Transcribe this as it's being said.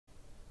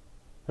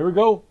Here we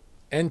go.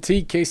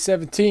 NT case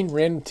 17,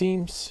 random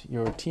teams.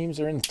 Your teams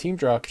are in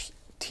the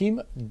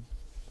team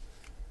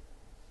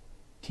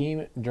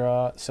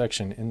draw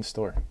section in the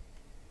store.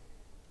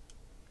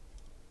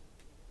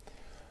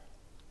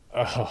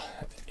 Oh,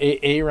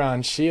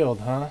 Aaron Shield,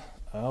 huh?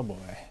 Oh boy.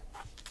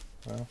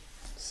 Well,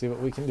 see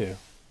what we can do.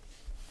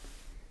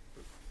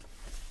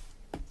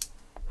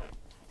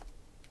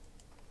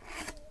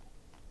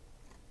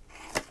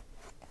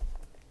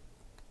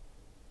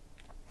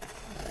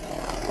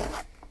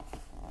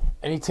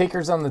 Any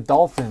takers on the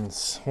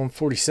Dolphins?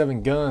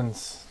 147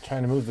 guns.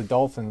 Trying to move the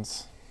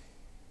Dolphins.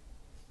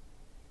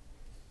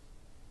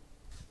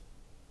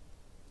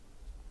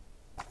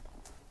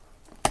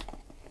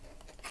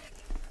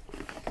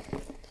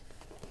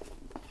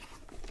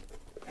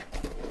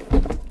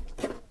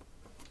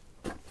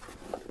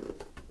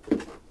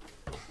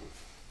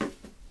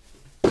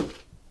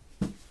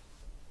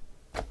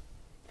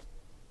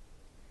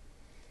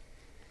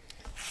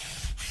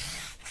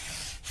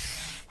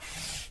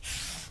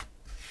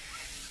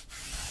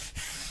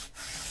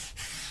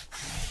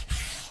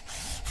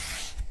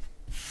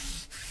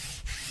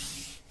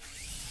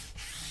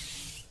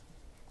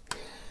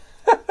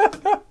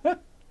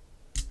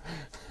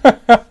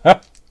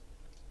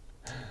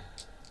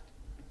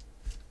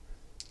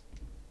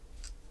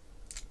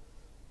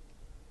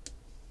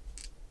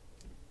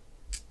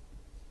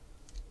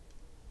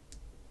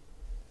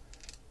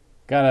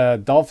 Got a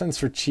Dolphins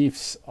for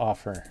Chiefs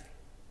offer.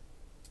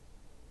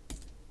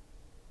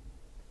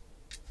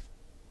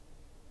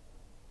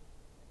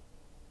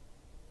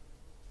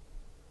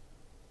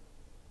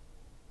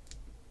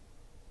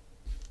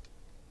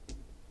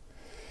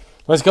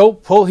 Let's go.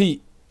 Pull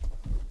heat.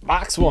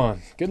 Box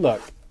one. Good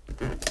luck.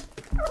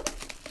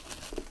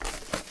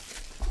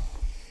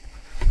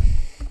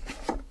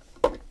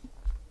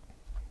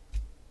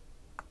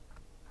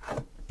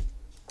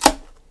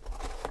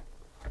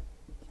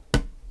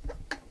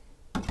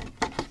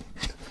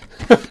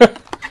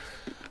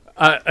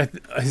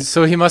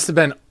 So he must have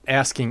been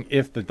asking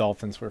if the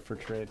Dolphins were for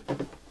trade.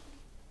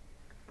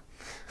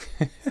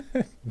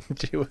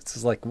 Jay Woods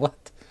is like,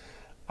 what?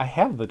 I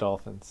have the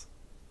Dolphins.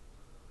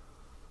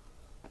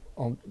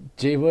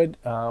 Jay Wood,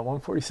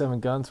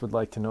 147 Guns would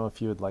like to know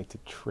if you would like to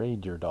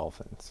trade your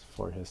Dolphins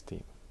for his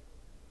team.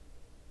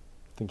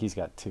 I think he's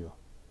got two.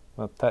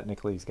 Well,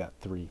 technically he's got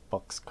three.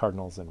 Bucks,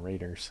 Cardinals, and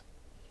Raiders.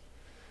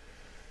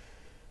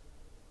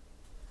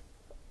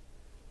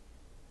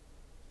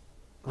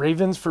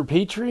 Ravens for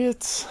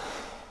Patriots?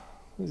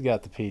 Who's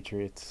got the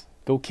Patriots?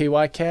 Go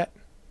KY Cat?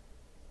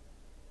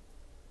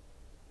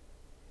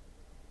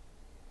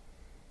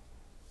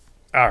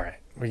 All right,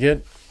 we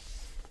good?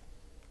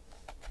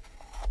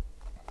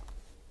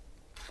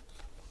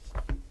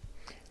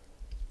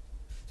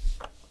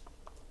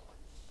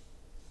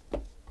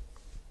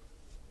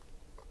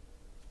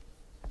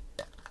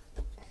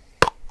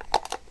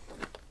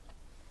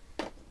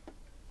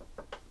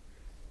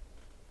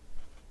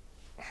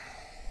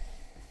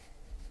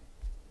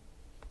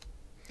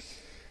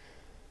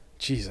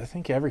 Jeez, I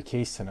think every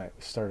case tonight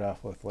we start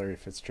off with Larry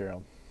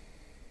Fitzgerald.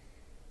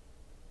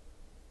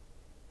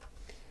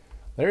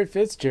 Larry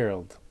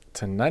Fitzgerald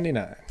to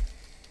 99.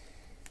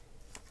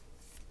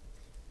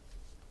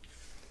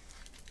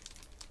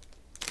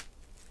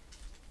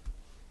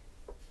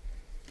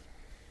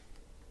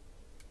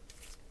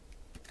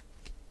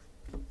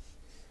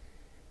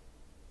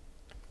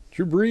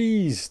 Drew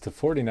Brees to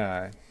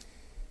 49.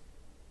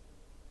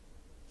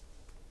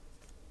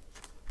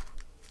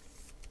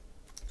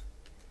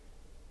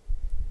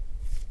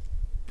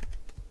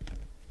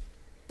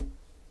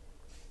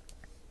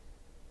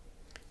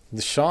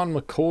 Deshaun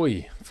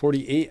McCoy,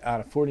 48 out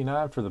of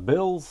 49 for the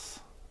Bills.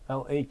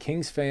 LA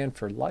Kings fan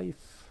for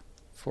life.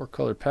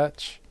 4-color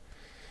patch.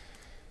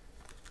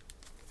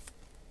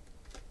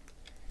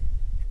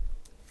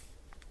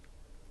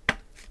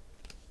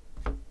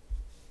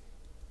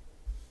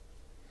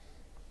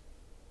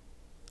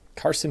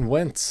 Carson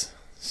Wentz,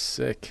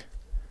 sick.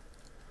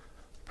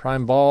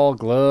 Prime ball,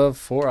 glove,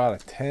 4 out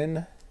of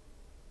 10.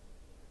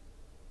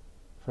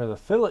 For the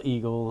Philly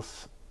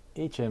Eagles,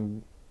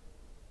 HMBAB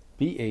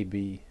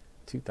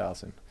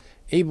 2000.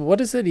 Abe, what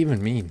does that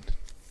even mean?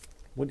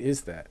 What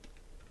is that?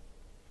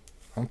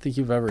 I don't think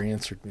you've ever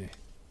answered me.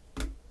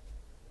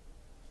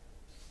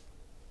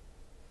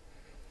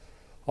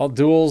 All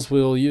duels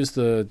will use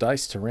the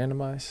dice to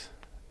randomize.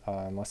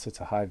 Unless it's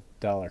a high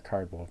dollar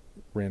card, we'll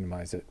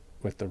randomize it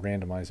with the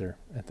randomizer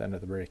at the end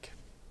of the break.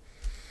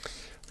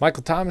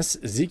 Michael Thomas,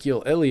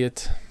 Ezekiel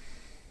Elliott,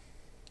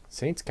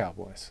 Saints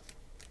Cowboys.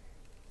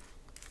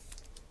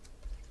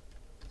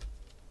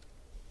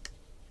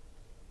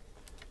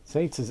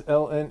 Saints is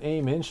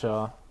LNA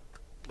Minshaw.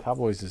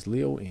 Cowboys is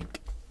Leo Inc.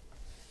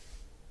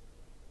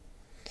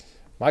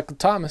 Michael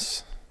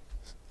Thomas.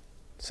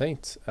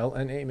 Saints,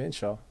 LNA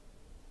Minshaw.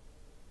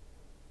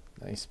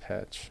 Nice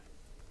patch.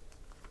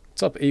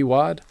 What's up,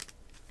 A-Wad?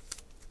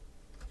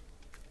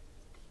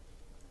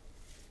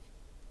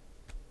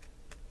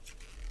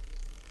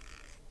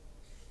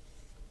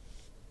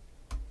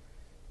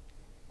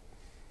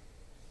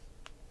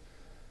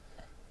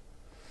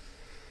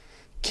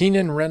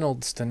 Keenan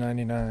Reynolds to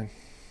 99.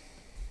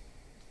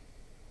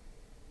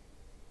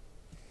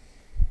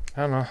 I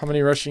don't know. How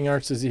many rushing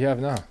yards does he have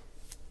now?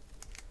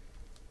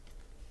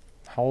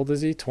 How old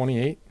is he?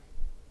 28?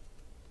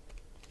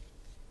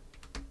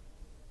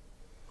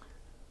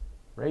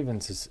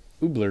 Ravens is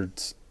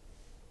Ublerds.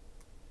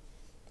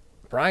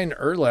 Brian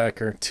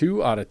Urlacher,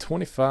 2 out of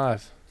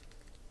 25.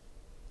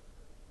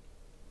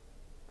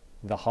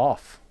 The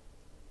Hoff.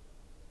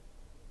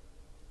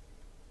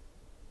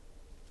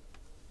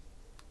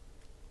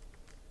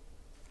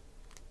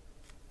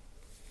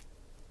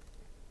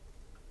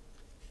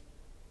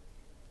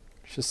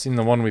 Just seen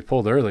the one we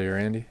pulled earlier,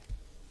 Andy.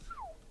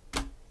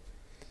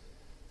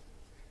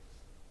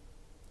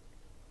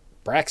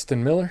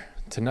 Braxton Miller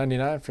to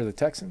 99 for the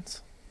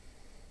Texans.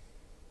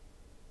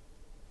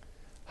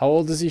 How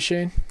old is he,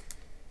 Shane?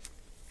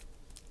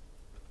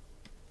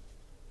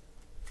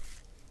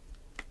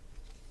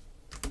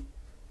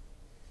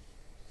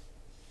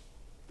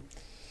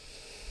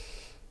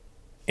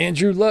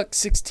 Andrew Luck,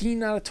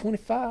 16 out of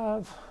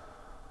 25.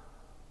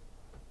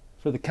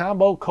 For the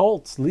Combo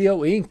Colts, Leo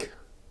Inc.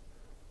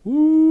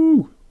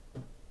 Woo!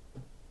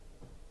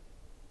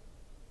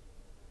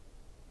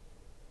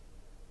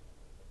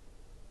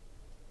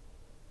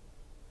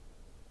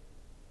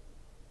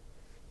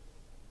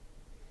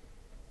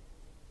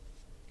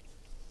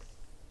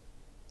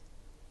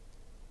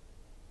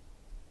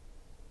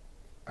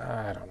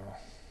 I don't know.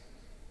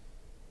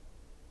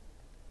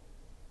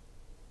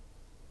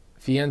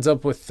 If he ends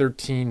up with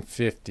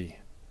 1350,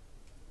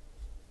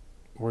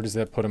 where does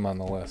that put him on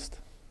the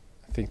list?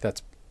 I think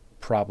that's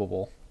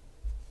probable.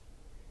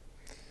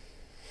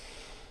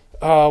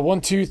 1,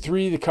 2,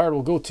 3. The card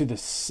will go to the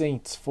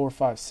Saints. 4,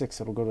 5,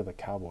 6. It'll go to the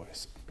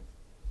Cowboys.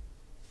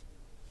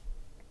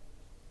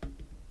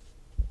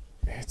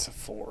 It's a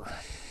 4.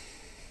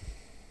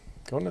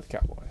 Going to the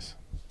Cowboys.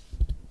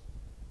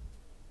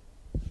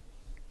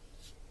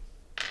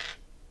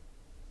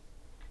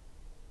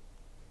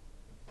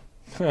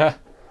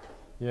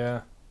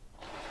 Yeah.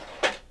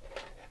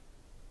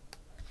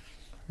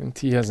 And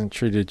T hasn't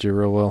treated you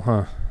real well,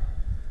 huh?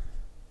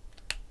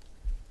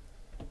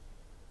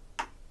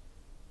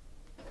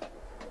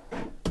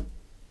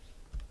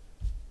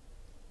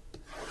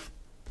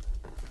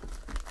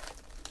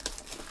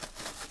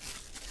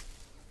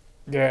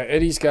 Yeah,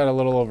 Eddie's got a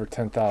little over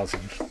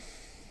 10,000.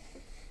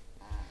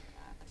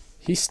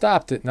 He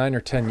stopped at 9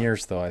 or 10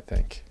 years, though, I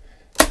think.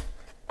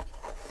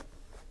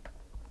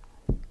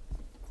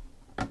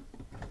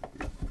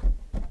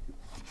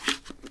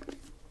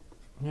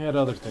 He had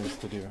other things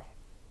to do,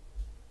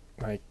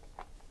 like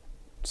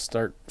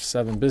start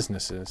 7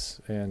 businesses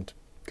and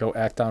go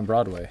act on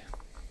Broadway.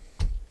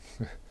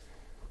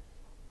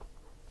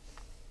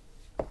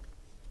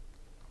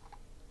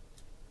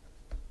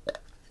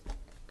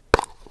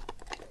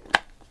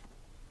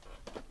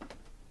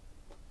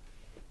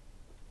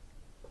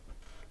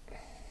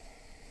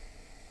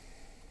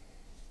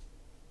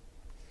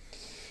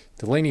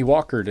 Delaney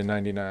Walker to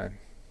 99.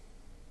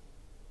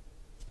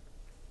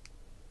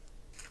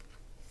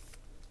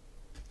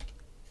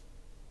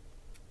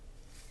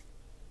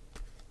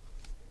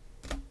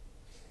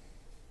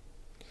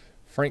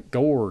 Frank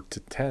Gore to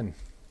 10.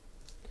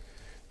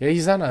 Yeah,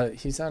 he's in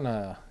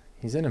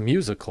a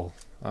musical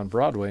on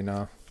Broadway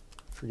now.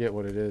 Forget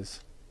what it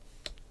is.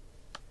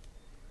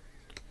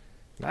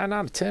 9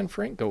 out of 10,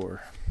 Frank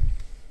Gore.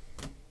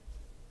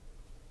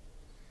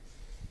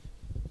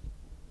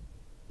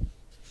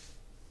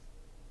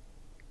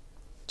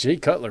 Jay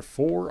Cutler,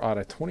 4 out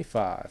of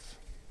 25.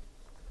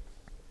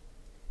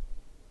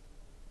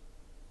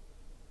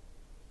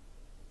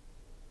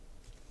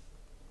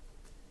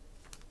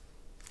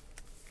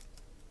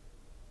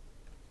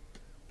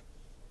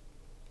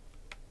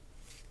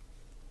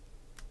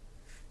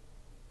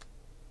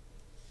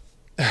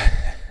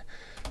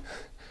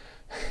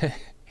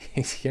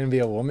 He's going to be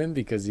a woman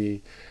because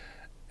he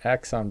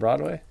acts on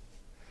Broadway.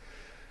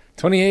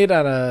 28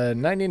 out of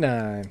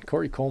 99,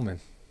 Corey Coleman.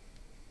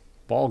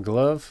 Ball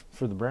glove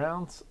for the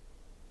Browns.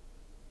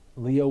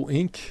 Leo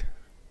Inc.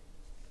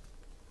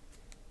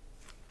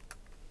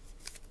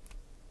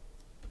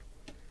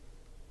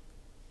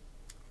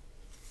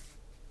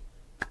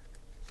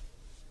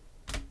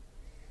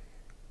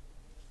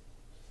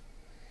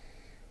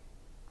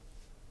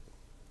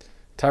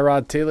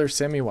 Tyrod Taylor,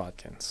 Sammy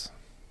Watkins.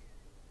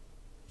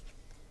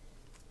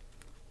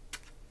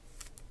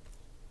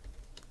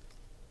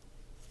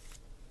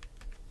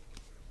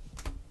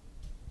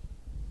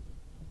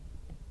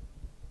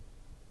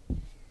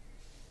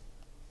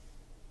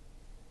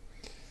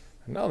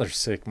 Another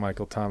sick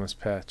Michael Thomas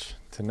patch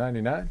to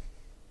 99.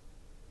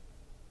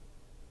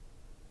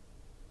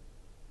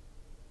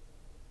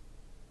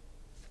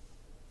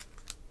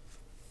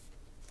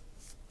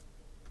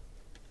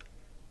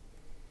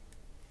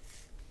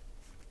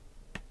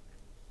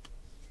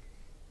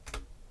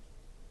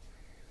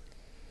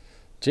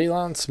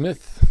 Jalen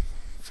Smith,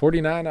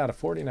 49 out of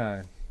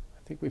 49. I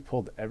think we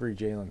pulled every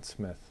Jalen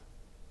Smith.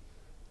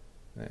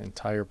 The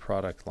entire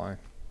product line.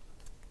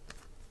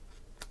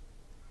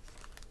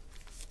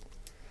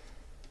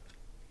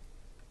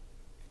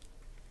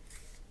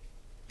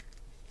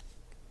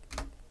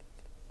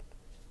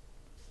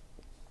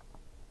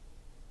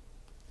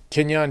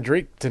 Kenyon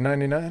Drake to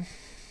 99.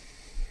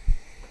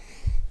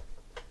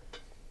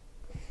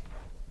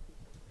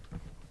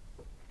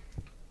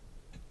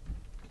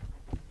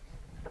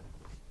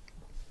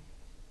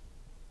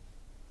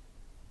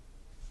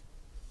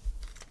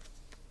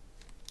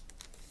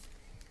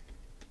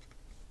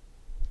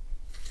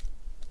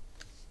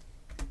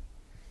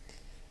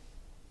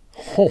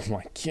 Oh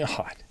my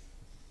God.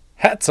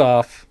 Hats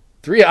off.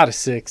 3 out of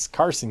 6.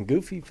 Carson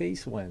Goofy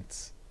Face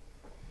Wentz.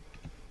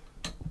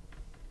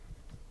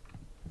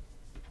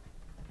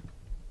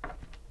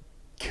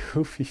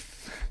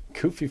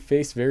 Goofy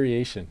face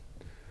variation.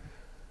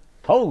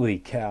 Holy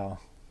cow.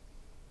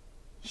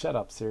 Shut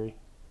up, Siri.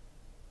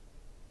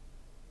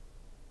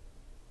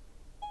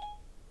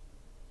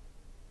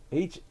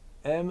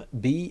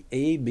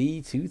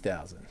 HMBAB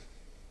 2000.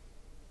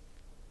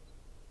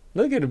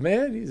 Look at him,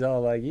 man. He's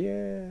all like,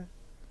 yeah.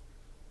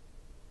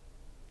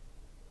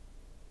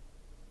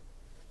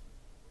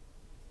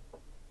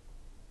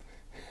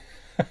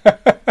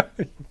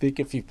 You think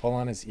if you pull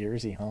on his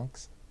ears, he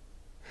honks?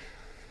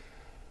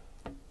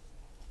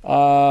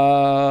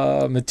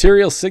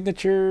 Material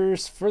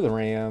signatures for the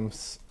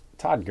Rams.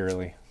 Todd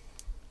Gurley.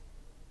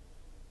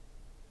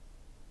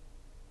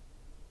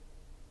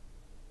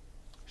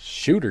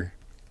 Shooter.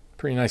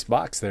 Pretty nice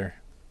box there.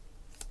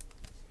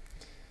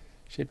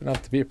 Shaping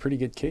up to be a pretty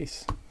good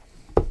case.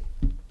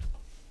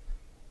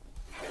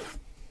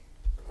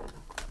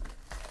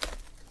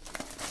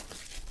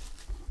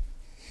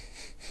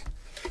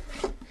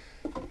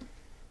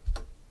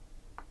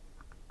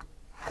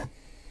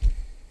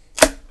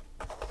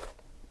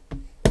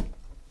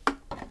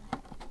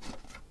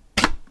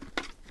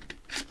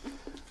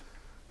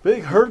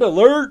 Big hurt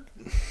alert.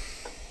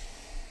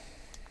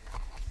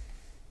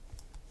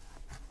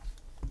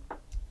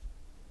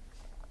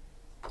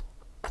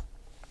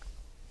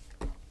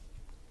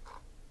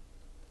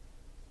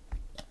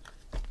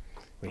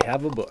 We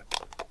have a book.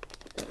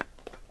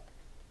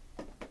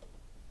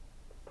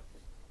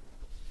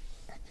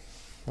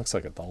 Looks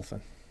like a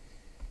dolphin.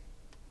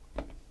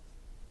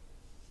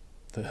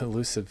 The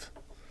elusive,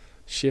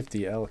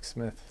 shifty Alex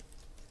Smith.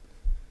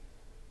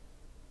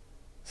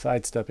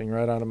 Sidestepping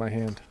right out of my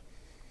hand.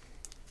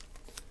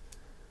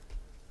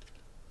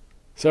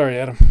 Sorry,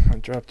 Adam. I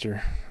dropped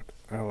your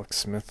Alex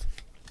Smith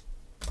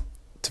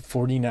to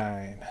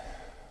 49.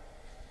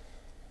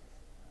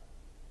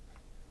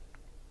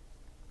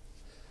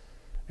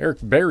 Eric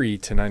Berry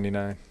to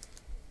 99.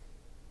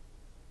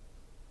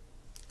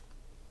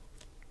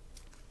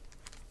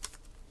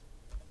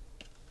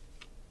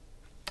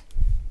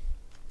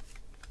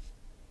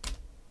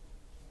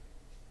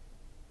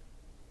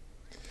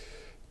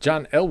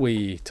 John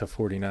Elway to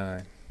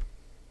 49.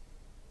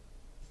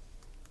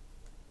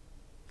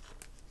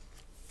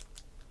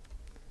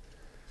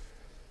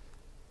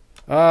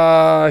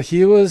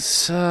 He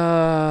was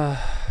 19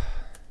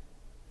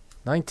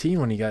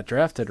 when he got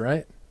drafted,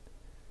 right?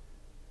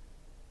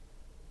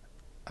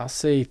 I'll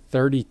say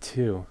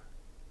 32.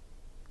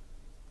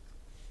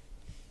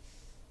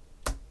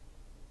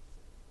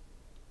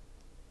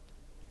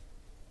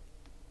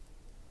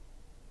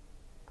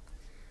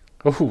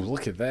 Oh,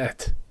 look at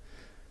that.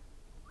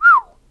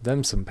 Whew.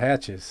 Them some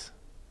patches.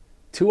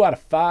 2 out of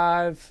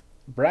 5.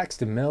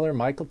 Braxton Miller,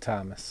 Michael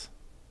Thomas.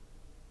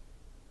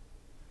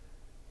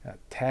 Got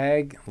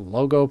tag,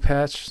 logo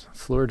patch,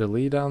 fleur de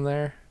lis down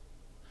there.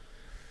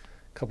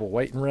 Couple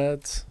white and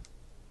reds.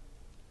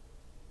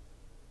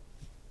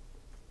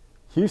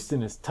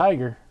 Houston is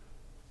Tiger.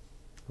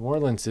 New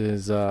Orleans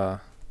is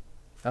LNA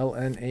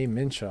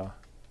Minshaw.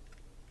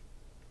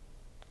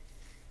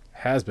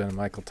 Has been a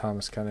Michael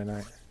Thomas kind of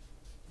night.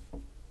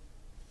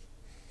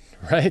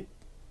 Right?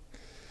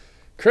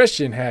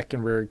 Christian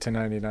Hackenberg to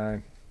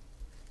 99.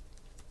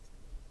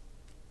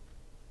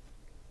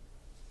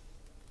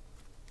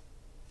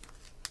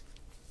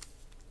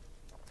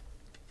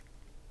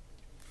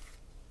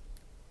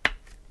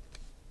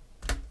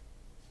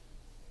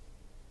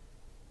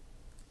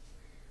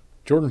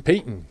 Jordan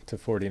Payton to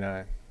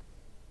 49.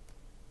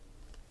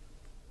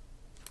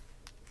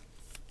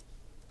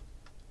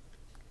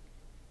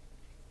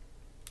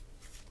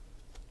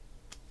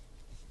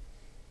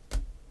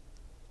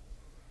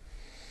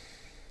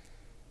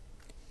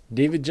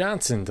 David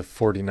Johnson to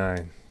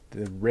 49.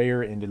 The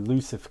rare and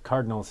elusive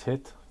Cardinals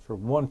hit for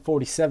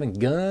 147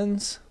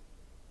 guns.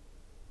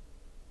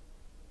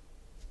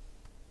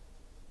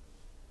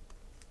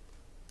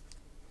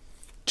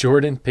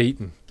 Jordan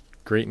Payton.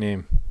 Great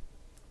name.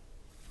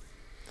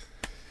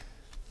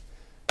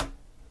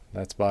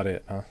 That's about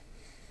it, huh?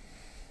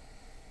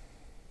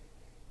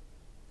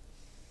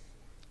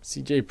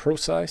 CJ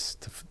Procise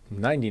to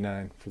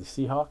 99 for the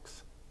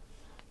Seahawks.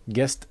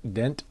 Guest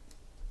Dent.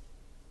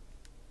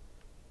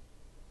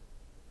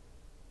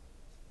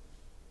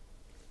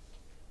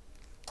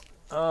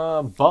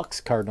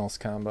 Bucks Cardinals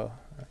combo,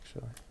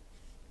 actually.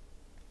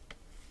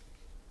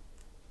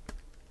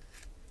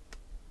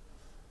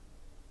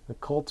 The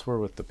Colts were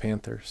with the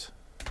Panthers.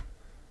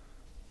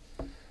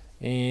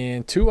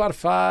 And 2 out of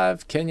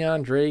 5,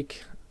 Kenyon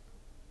Drake.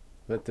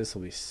 Bet this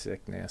will be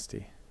sick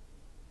nasty.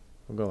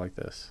 We'll go like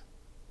this.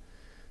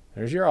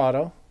 There's your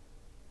auto.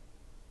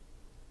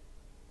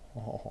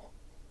 Oh.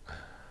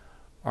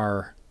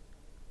 Our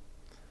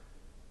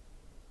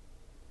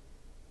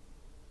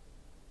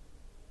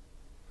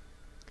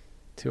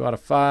 2 out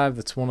of 5.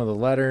 That's one of the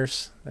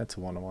letters. That's a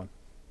 1-1.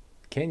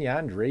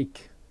 Kenyon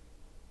Drake.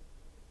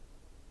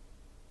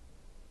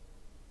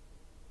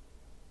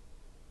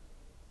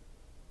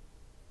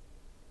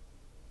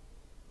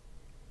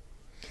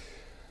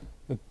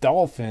 The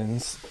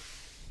Dolphins.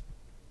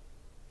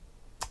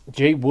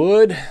 Jay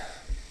Wood.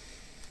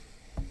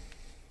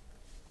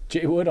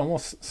 Jay Wood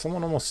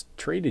someone almost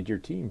traded your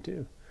team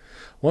too.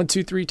 1,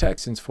 2, 3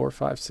 Texans, 4,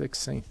 5, 6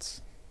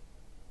 Saints.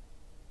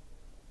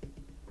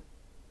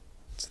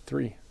 It's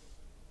 3.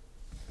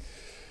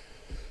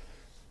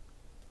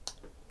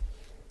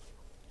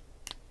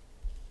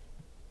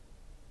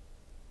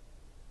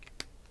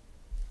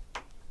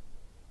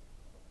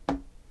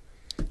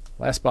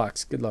 Last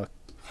box. Good luck.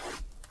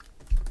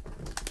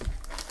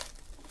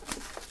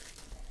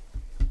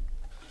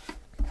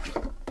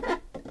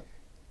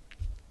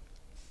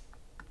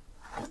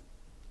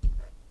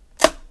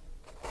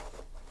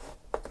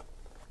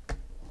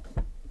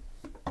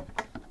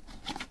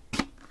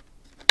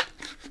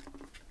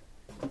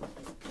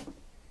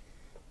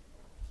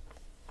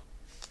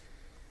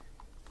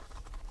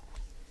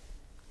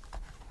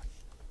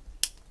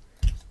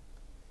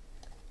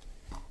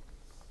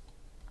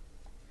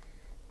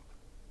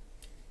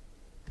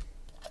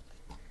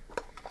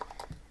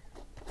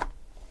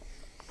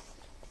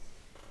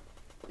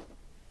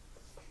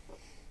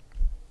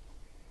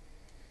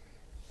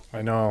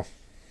 I know.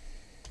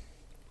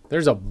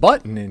 There's a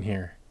button in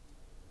here.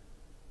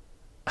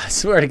 I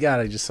swear to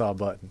God, I just saw a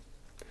button.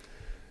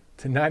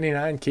 To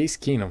 99, Case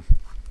Keenum.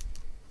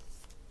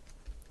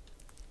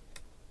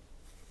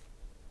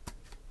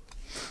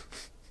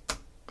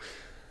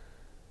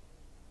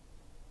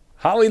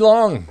 Howie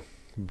Long,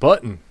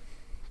 button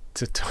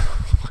to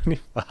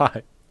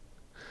 25.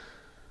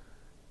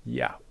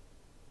 Yeah.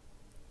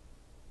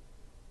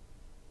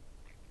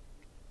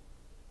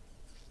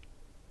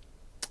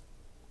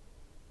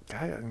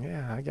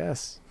 Yeah, I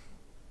guess.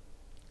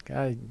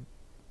 Guy,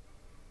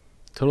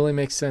 totally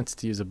makes sense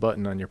to use a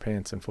button on your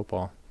pants in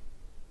football.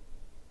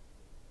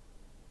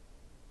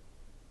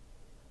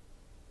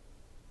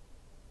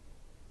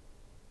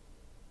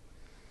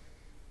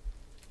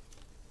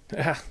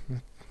 Yeah,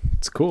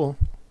 it's cool.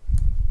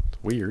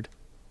 It's weird.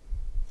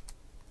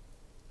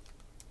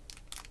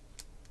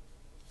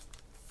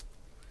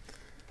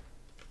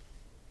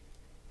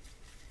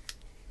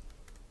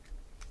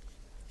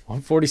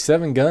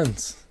 $147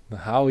 guns. The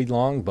Howie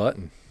Long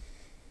button.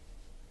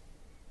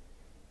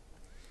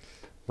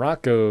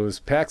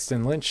 Broncos,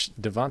 Paxton Lynch,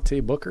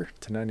 Devontae Booker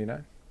to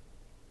 99.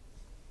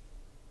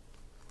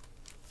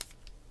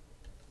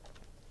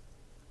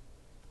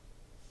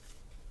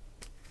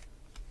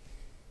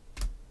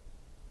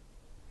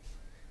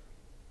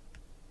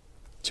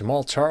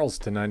 Jamal Charles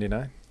to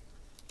 99.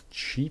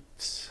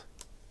 Chiefs.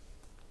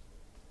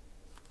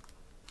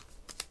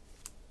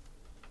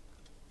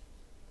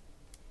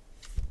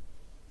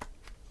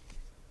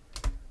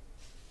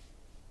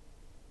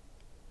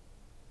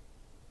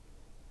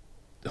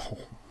 Oh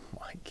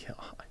my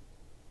God.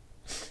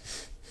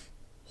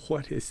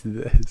 What is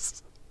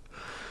this?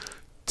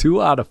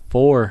 2 out of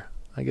 4.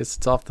 I guess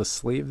it's off the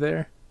sleeve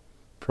there.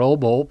 Pro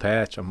Bowl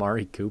patch,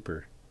 Amari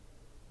Cooper.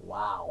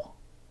 Wow.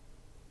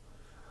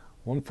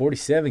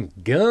 147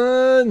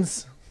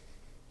 guns.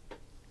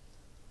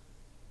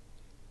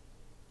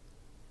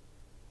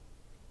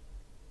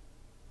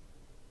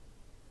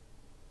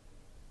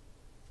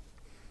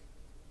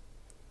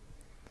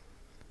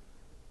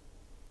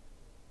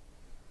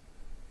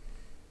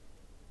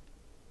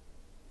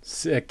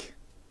 Sick.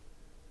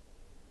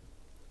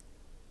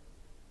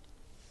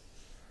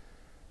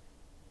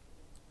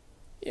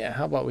 Yeah,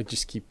 how about we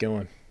just keep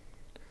going?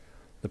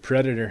 The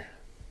Predator.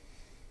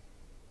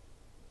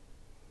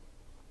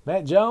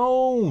 Matt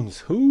Jones.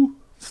 Who?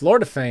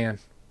 Florida fan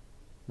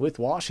with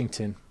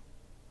Washington.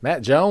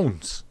 Matt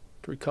Jones.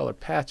 3-color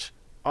patch.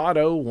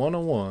 Auto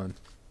 101.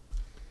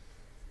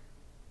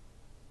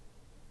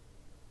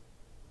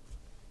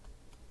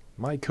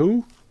 Mike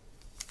who?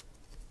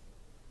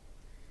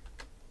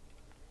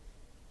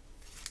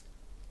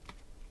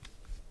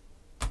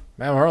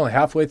 Man, we're only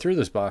halfway through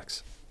this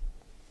box.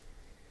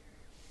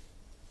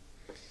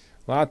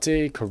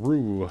 Latte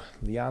Carew.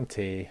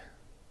 Leonte.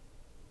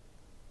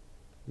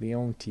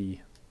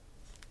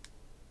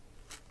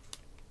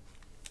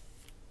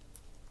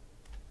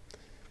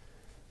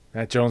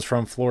 Matt Jones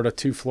from Florida,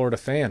 Florida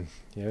fan.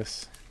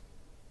 Yes.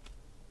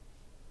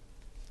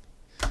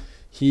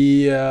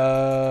 He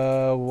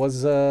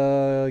was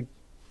a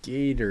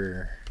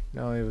Gator.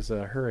 No, he was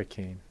a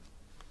Hurricane.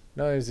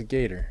 No, he was a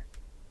Gator.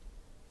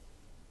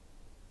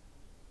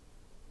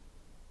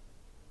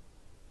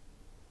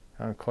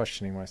 I'm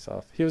questioning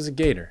myself. He was a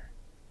Gator.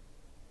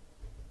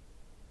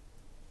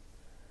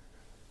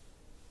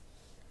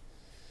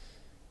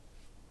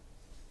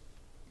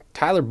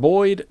 Tyler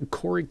Boyd,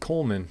 Corey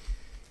Coleman.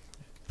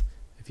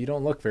 If you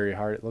don't look very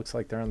hard, it looks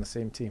like they're on the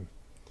same team.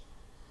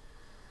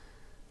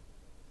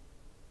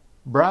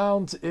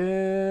 Browns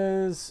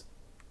is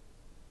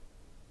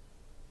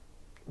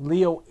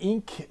Leo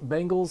Inc.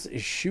 Bengals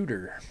is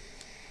Shooter.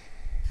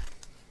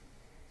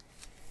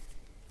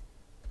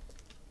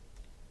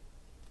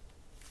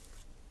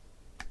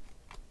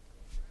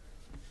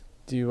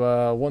 Do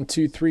 1,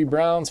 2, 3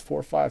 Browns,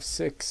 4, 5,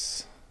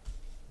 6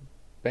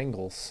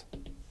 Bengals.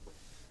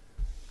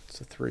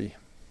 It's a 3.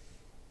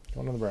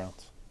 Going to the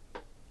Browns.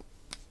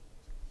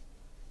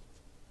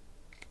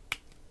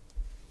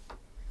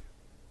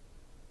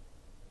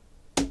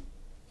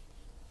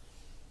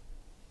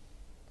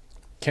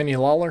 Kenny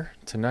Lawler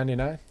to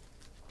 99.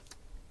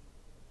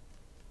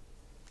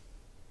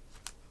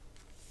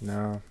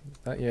 No,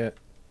 not yet.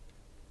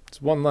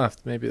 It's one left.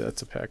 Maybe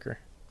that's a Packer.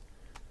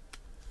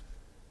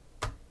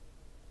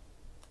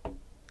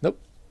 Nope.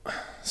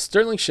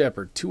 Sterling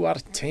Shepard, 2 out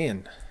of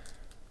 10.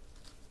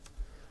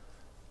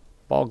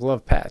 Ball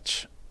glove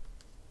patch.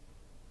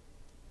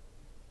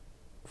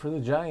 For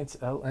the Giants,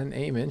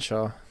 L.N.A.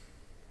 Minshaw.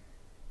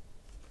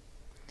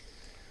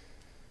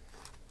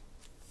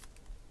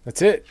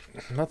 That's it.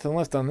 Nothing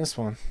left on this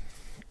one.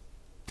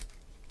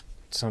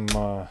 Some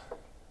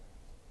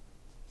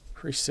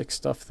pretty sick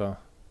stuff, though.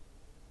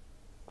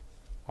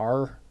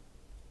 Well,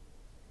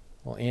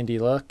 Andy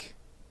Luck.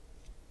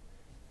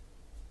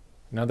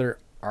 Another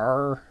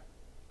R.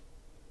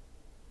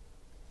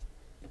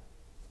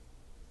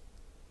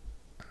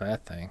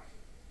 That thing.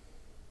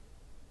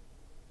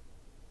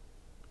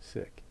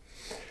 Sick.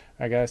 All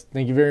right, guys.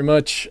 Thank you very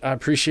much. I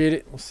appreciate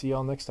it. We'll see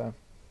y'all next time.